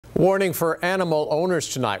Warning for animal owners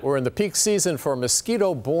tonight. We're in the peak season for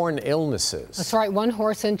mosquito-borne illnesses. That's right. One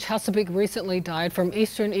horse in Chesapeake recently died from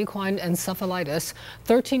eastern equine encephalitis.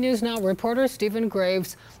 13 News Now reporter Stephen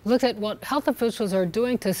Graves looked at what health officials are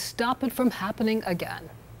doing to stop it from happening again.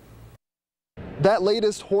 That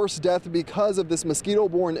latest horse death because of this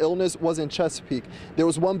mosquito-borne illness was in Chesapeake. There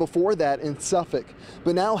was one before that in Suffolk.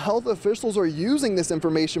 But now health officials are using this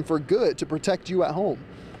information for good to protect you at home.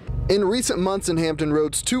 In recent months in Hampton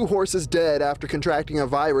Roads, 2 horses dead after contracting a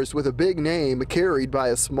virus with a big name carried by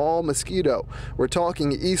a small mosquito. We're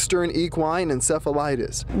talking eastern equine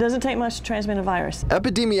encephalitis. It doesn't take much to transmit a virus.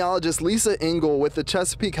 Epidemiologist Lisa Engel with the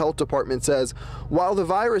Chesapeake Health Department says while the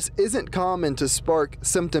virus isn't common to spark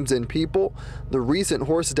symptoms in people, the recent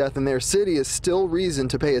horse death in their city is still reason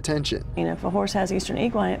to pay attention. You know, if a horse has eastern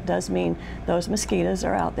equine, it does mean those mosquitoes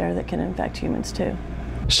are out there that can infect humans too.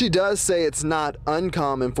 She does say it's not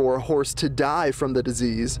uncommon for a horse to die from the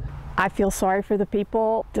disease. I feel sorry for the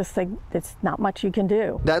people. Just think it's not much you can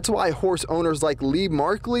do. That's why horse owners like Lee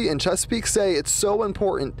Markley in Chesapeake say it's so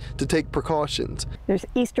important to take precautions. There's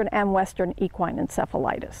eastern and western equine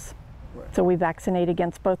encephalitis. So we vaccinate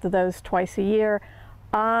against both of those twice a year.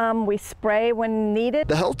 We spray when needed.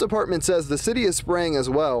 The health department says the city is spraying as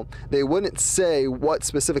well. They wouldn't say what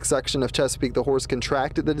specific section of Chesapeake the horse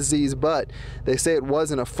contracted the disease, but they say it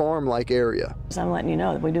was in a farm-like area. So I'm letting you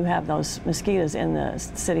know that we do have those mosquitoes in the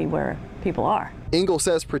city where people are. Engel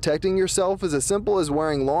says protecting yourself is as simple as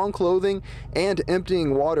wearing long clothing and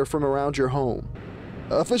emptying water from around your home.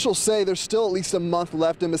 Officials say there's still at least a month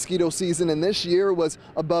left in mosquito season, and this year was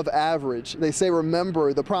above average. They say,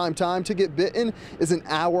 remember, the prime time to get bitten is an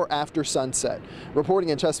hour after sunset. Reporting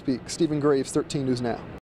in Chesapeake, Stephen Graves, 13 News Now.